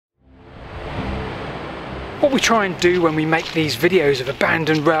What we try and do when we make these videos of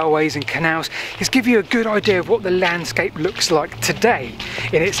abandoned railways and canals is give you a good idea of what the landscape looks like today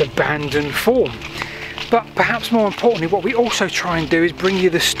in its abandoned form. But perhaps more importantly, what we also try and do is bring you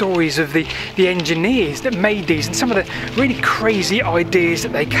the stories of the engineers that made these and some of the really crazy ideas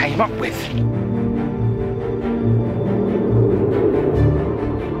that they came up with.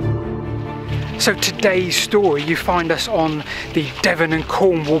 So today's story, you find us on the Devon and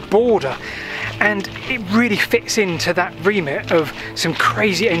Cornwall border, and it really fits into that remit of some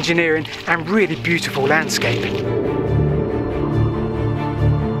crazy engineering and really beautiful landscape.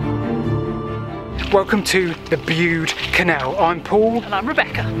 Welcome to the Bude Canal. I'm Paul. And I'm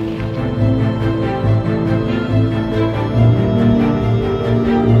Rebecca.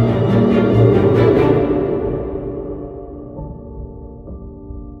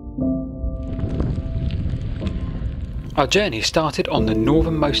 Our journey started on the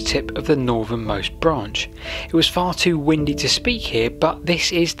northernmost tip of the northernmost branch. It was far too windy to speak here, but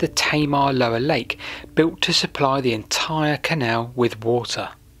this is the Tamar Lower Lake, built to supply the entire canal with water.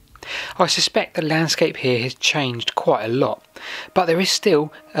 I suspect the landscape here has changed quite a lot, but there is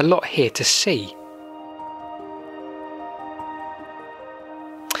still a lot here to see.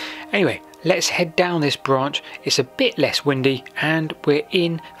 Anyway, let's head down this branch. It's a bit less windy and we're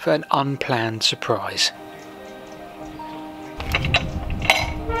in for an unplanned surprise.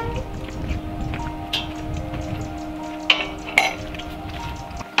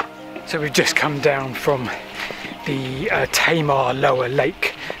 So we've just come down from the Tamar Lower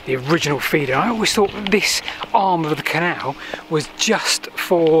Lake, the original feeder. I always thought this arm of the canal was just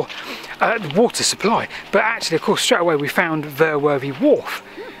for the water supply, but actually, of course, straight away we found Verworthy Wharf,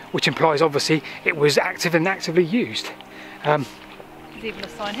 which implies obviously it was active and actively used. There's even a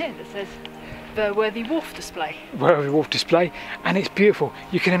sign here that says Verworthy Wharf Display. Verworthy Wharf Display, and it's beautiful.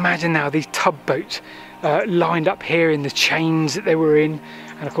 You can imagine now these tugboats lined up here in the chains that they were in,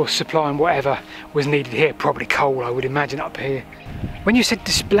 and of course supplying whatever was needed here, probably coal I would imagine up here. When you said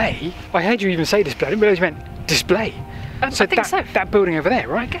display, I heard you even say display, I didn't realise you meant display. So I think so. That building over there,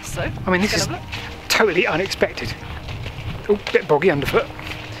 right? I guess so. I mean, this is totally unexpected. Oh, bit boggy underfoot.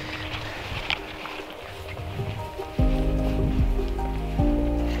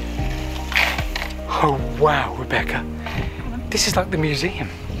 Oh wow, Rebecca, this is like the museum.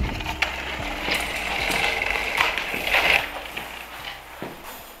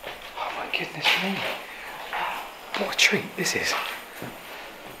 Oh my goodness me, what a treat this is.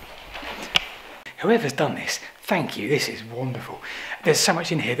 Whoever's done this, thank you, this is wonderful. There's so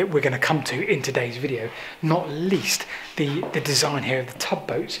much in here that we're going to come to in today's video, not least the design here of the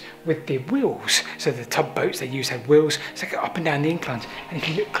tugboats with the wheels. So the tugboats they used had wheels, so they go up and down the inclines, and if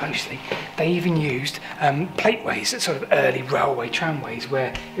you look closely, they even used plateways, sort of early railway tramways,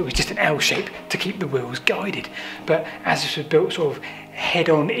 where it was just an L shape to keep the wheels guided. But as this was built sort of head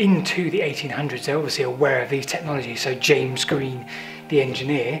on into the 1800s, they're obviously aware of these technologies, so James Green, the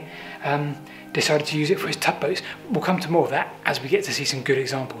engineer, decided to use it for his tugboats. We'll come to more of that as we get to see some good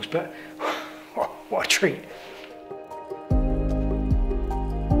examples, but what a treat.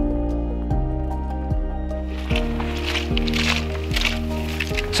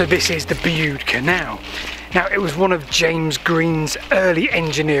 So this is the Bude Canal. Now it was one of James Green's early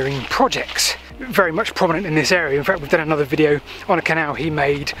engineering projects, very much prominent in this area. In fact, we've done another video on a canal he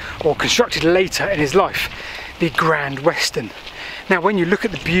made or constructed later in his life, the Grand Western. Now when you look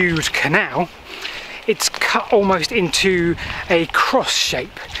at the Bude Canal, it's cut almost into a cross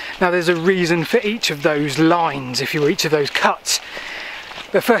shape. Now there's a reason for each of those lines, if you will, each of those cuts.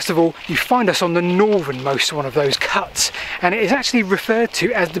 But first of all, you find us on the northernmost one of those cuts, and it is actually referred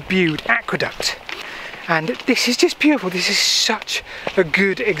to as the Bude Aqueduct. And this is just beautiful. This is such a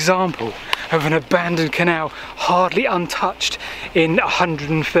good example of an abandoned canal, hardly untouched in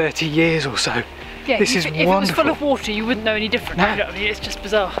 130 years or so. Yeah, this is if wonderful. It was full of water, you wouldn't know any different. No. You know what I mean? It's just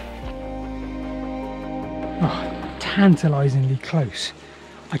bizarre. Oh, tantalisingly close.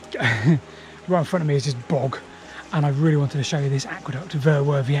 Right in front of me is just bog, and I really wanted to show you this aqueduct,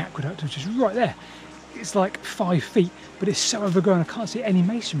 Verworthy Aqueduct, which is right there. It's like 5 feet, but it's so overgrown I can't see any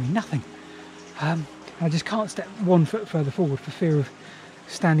masonry, nothing. I just can't step 1 foot further forward for fear of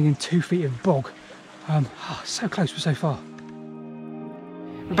standing in 2 feet of bog. So close but so far.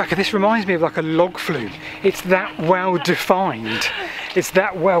 Rebecca, this reminds me of like a log flume. It's that well defined, it's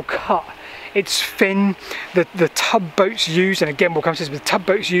that well cut. It's thin. The tugboats used, and again we'll come to this, but the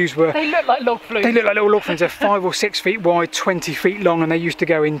tugboats used were... They look like log flumes. They look like little log flumes. They're 5 or 6 feet wide, 20 feet long, and they used to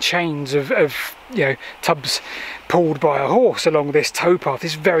go in chains of you know, tubs pulled by a horse along this towpath,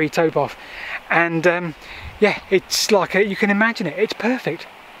 this very towpath. And yeah, it's like you can imagine it. It's perfect.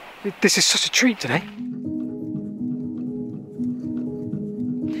 This is such a treat today.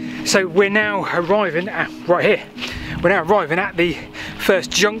 So we're now arriving at, right here, we're now arriving at the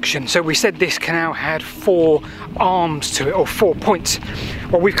first junction. So we said this canal had 4 arms to it, or 4 points.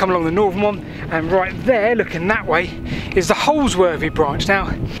 Well, we've come along the northern one, and right there, looking that way, is the Holsworthy branch.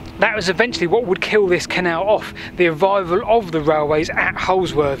 Now, that was eventually what would kill this canal off. The arrival of the railways at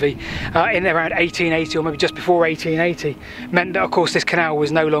Holsworthy in around 1880, or maybe just before 1880, meant that, of course, this canal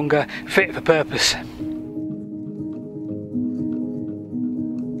was no longer fit for purpose.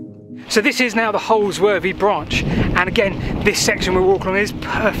 So this is now the Holsworthy branch, and again, this section we're walking on is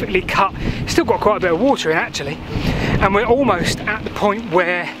perfectly cut. Still got quite a bit of water in, actually, and we're almost at the point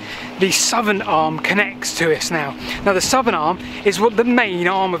where the southern arm connects to us now. Now the southern arm is what the main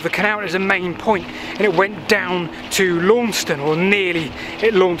arm of the canal is, a main point, and it went down to Launceston, or nearly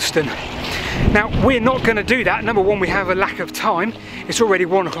at Launceston. Now we're not going to do that. Number one, we have a lack of time. It's already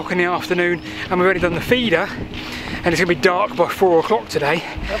 1 o'clock in the afternoon and we've already done the feeder, and it's going to be dark by 4 o'clock today.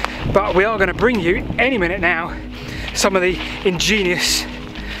 But we are going to bring you any minute now some of the ingenious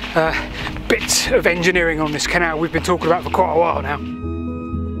bits of engineering on this canal we've been talking about for quite a while now.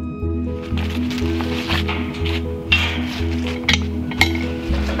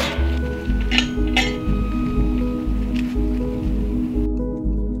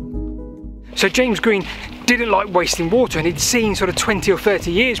 So James Green didn't like wasting water, and he'd seen sort of 20 or 30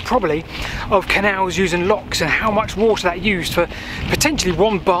 years probably of canals using locks and how much water that used for potentially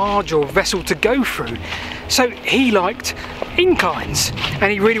one barge or vessel to go through. So he liked inclines,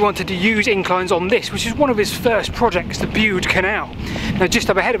 and he really wanted to use inclines on this, which is one of his first projects, the Bude Canal. Now just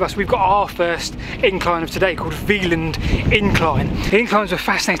up ahead of us we've got our first incline of today, called Veland Incline. The inclines were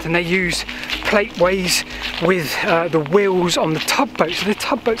fascinating. They use plateways with the wheels on the tugboats, so the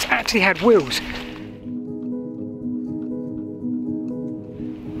tugboats actually had wheels.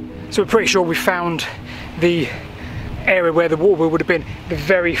 So we're pretty sure we found the area where the water wheel would have been. The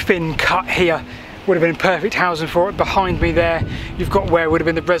very thin cut here would have been perfect housing for it. Behind me there you've got where would have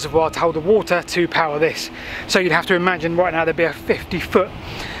been the reservoir to hold the water to power this. So you'd have to imagine right now there'd be a 50-foot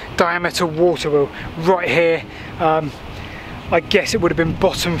diameter water wheel right here. I guess it would have been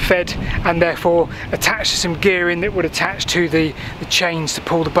bottom fed and therefore attached to some gearing that would attach to the chains to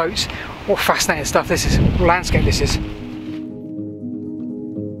pull the boats. What fascinating stuff this is, what landscape this is.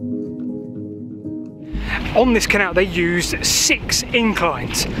 On this canal they used 6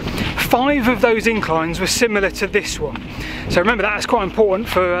 inclines. 5 of those inclines were similar to this one. So remember, that's quite important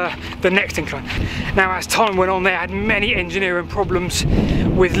for the next incline. Now as time went on, they had many engineering problems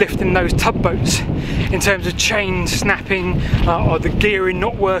with lifting those tugboats in terms of chains snapping or the gearing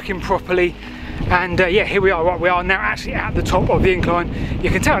not working properly. And yeah, here we are. Right, we are now actually at the top of the incline. You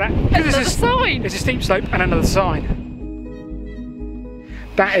can tell that because it's a steep slope and another sign.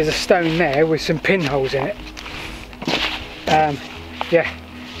 That is a stone there with some pinholes in it. Yeah,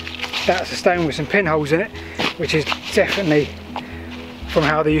 that's a stone with some pinholes in it, which is definitely from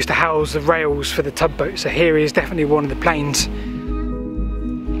how they used to house the rails for the tugboat. So here is definitely one of the planes.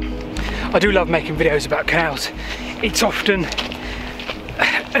 I do love making videos about canals. It's often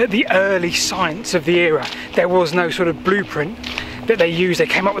at the early science of the era. There was no sort of blueprint that they used. They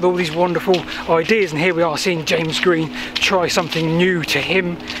came up with all these wonderful ideas, and here we are seeing James Green try something new to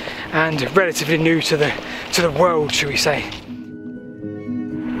him and relatively new to the world, shall we say.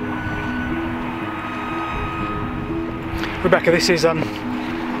 Rebecca, this is the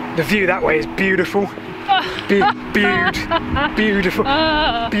view that way is beautiful. Beautiful.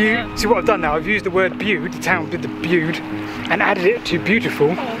 See what I've done now? I've used the word Bude, the town did the Bude, and added it to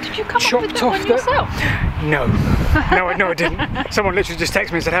beautiful. Oh, did you come up with that one yourself? No, no, I didn't. Someone literally just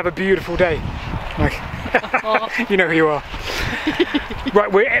texted me and said, "Have a beautiful day." Like, you know who you are. Right,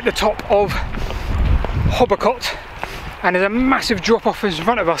 we're at the top of Hobocott, and there's a massive drop off in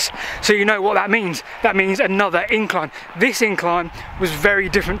front of us, so you know what that means. That means another incline. This incline was very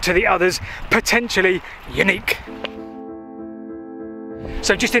different to the others, potentially unique.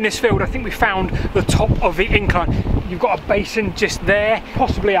 So just in this field, I think we found the top of the incline. You've got a basin just there,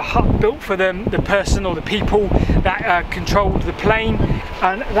 possibly a hut built for the person or the people that controlled the plane.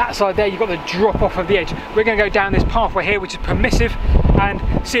 And that side there, you've got the drop off of the edge. We're going to go down this pathway here, which is permissive, and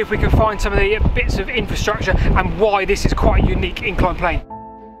see if we can find some of the bits of infrastructure and why this is quite a unique incline plane.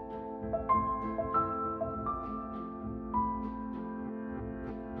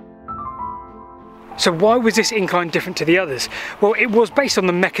 So why was this incline different to the others? Well, it was based on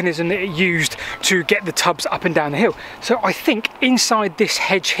the mechanism that it used to get the tubs up and down the hill. So I think inside this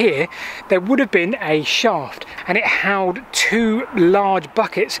hedge here, there would have been a shaft, and it held 2 large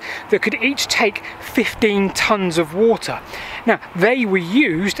buckets that could each take 15 tons of water. Now, they were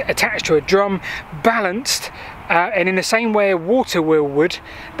used, attached to a drum, balanced and in the same way a water wheel would,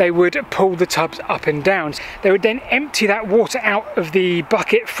 they would pull the tubs up and down. They would then empty that water out of the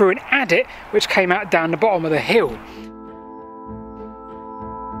bucket through an adit which came out down the bottom of the hill.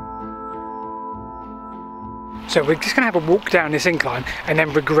 So we're just going to have a walk down this incline and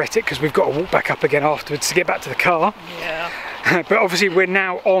then regret it because we've got to walk back up again afterwards to get back to the car. Yeah. But obviously we're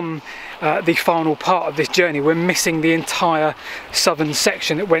now on the final part of this journey. We're missing the entire southern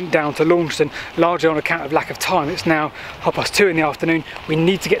section that went down to Launceston, largely on account of lack of time. It's now 2:30 in the afternoon. We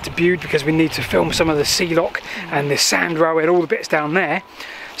need to get to Bude because we need to film some of the sea lock and the sand railway and all the bits down there.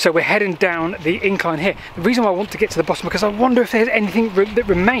 So we're heading down the incline here. The reason why I want to get to the bottom because I wonder if there's anything that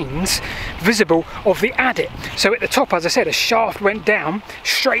remains visible of the adit. So at the top, as I said, a shaft went down,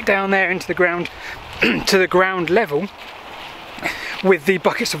 straight down there into the ground, to the ground level, with the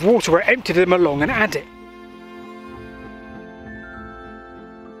buckets of water where it emptied them along an adit.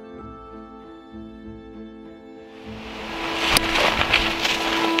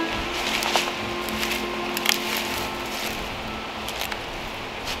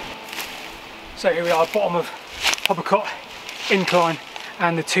 So here we are, bottom of Hobbercott incline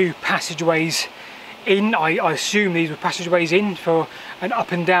and the two passageways in. I assume these were passageways in for an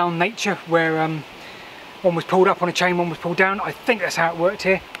up and down nature where one was pulled up on a chain, one was pulled down. I think that's how it worked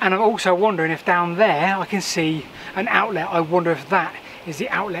here. And I'm also wondering if down there I can see an outlet. I wonder if that is the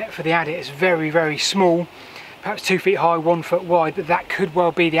outlet for the adit. It's very, very small, perhaps 2 feet high, 1 foot wide, but that could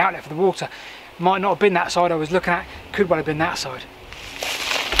well be the outlet for the water. Might not have been that side I was looking at, could well have been that side.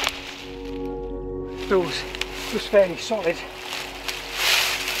 Feels fairly solid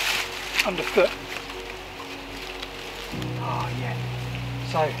underfoot. Oh yeah,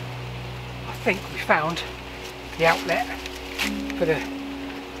 so I think we found the outlet for the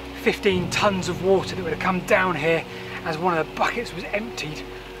 15 tons of water that would have come down here as one of the buckets was emptied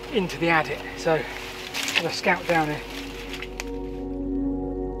into the adit. So have a scout down here.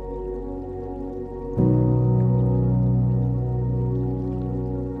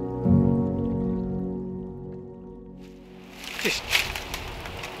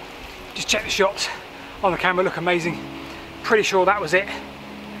 Just check the shots on the camera, look amazing. Pretty sure that was it.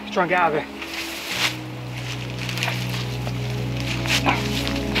 Let's try and get out of here.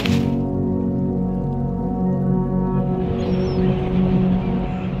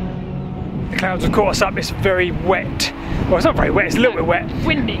 The clouds have caught us up, it's very wet. Well, it's not very wet, it's a little bit wet.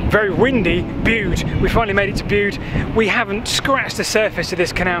 Windy. Very windy. Bude. We finally made it to Bude. We haven't scratched the surface of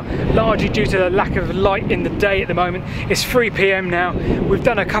this canal, largely due to the lack of light in the day at the moment. It's 3 PM now. We've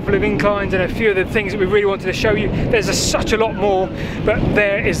done a couple of inclines and a few of the things that we really wanted to show you. There's such a lot more, but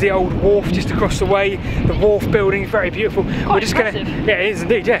there is the old wharf just across the way. The wharf building, very beautiful. We're just going to, yeah, it is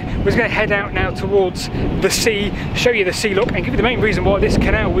indeed, yeah. We're just going to head out now towards the sea, show you the sea lock, and give you the main reason why this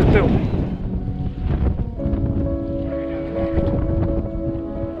canal was built.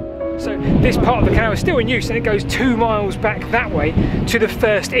 So this part of the canal is still in use and it goes 2 miles back that way to the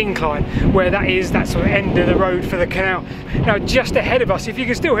first incline where that's sort of end of the road for the canal. Now just ahead of us, if you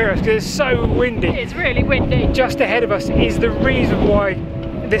can still hear us because it's so windy. It's really windy. Just ahead of us is the reason why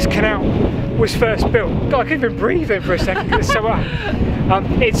this canal was first built. God, I couldn't even breathe in for a second because it's so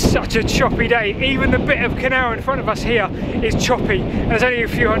it's such a choppy day. Even the bit of canal in front of us here is choppy and it's only a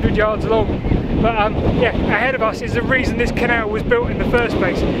few hundred yards long. But yeah, ahead of us is the reason this canal was built in the first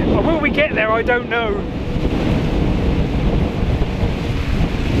place. Will we get there? I don't know.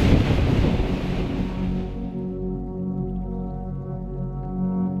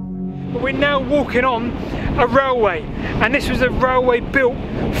 But we're now walking on a railway, and this was a railway built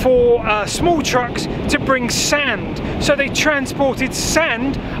for small trucks to bring sand. So they transported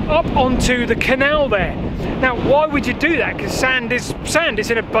sand up onto the canal there. Now, why would you do that? Because sand is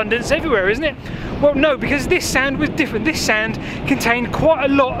in abundance everywhere, isn't it? Well, no, because this sand was different. This sand contained quite a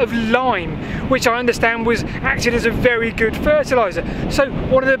lot of lime, which I understand was acted as a very good fertiliser. So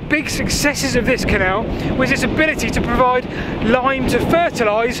one of the big successes of this canal was its ability to provide lime to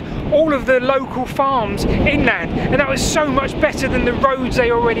fertilise all of the local farms inland, and that was so much better than the roads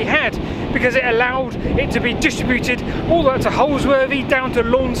they already had because it allowed it to be distributed all the way up to Holsworthy, down to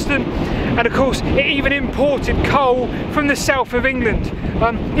Launceston, and of course it even imported coal from the south of England.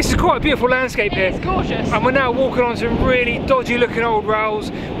 This is quite a beautiful landscape here. It's gorgeous. And we're now walking on some really dodgy looking old rails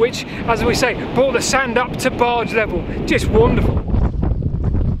which, as we say, brought the sand up to barge level. Just wonderful.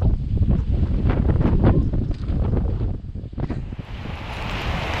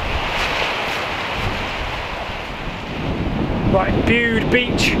 Right, Bude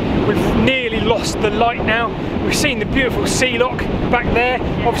Beach, we've nearly lost the light now. We've seen the beautiful sea lock back there,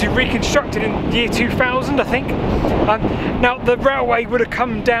 obviously reconstructed in the year 2000, I think. Now the railway would have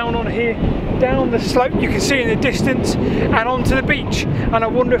come down on here down the slope you can see in the distance and onto the beach. And I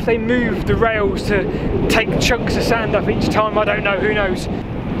wonder if they moved the rails to take chunks of sand up each time. I don't know, who knows,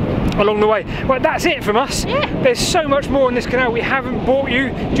 along the way. Right, that's it from us. There's so much more in this canal we haven't brought you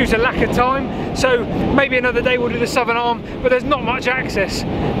due to lack of time, so maybe another day we'll do the southern arm, but there's not much access.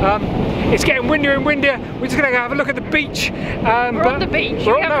 It's getting windier and windier. We're just going to go have a look at the beach. We're on the beach.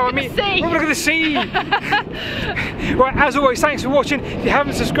 We're on the sea. We're on the sea. Right, as always, thanks for watching. If you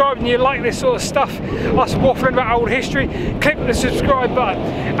haven't subscribed and you like this sort of stuff, us waffling about old history, click the subscribe button,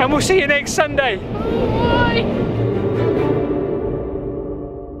 and we'll see you next Sunday. Bye.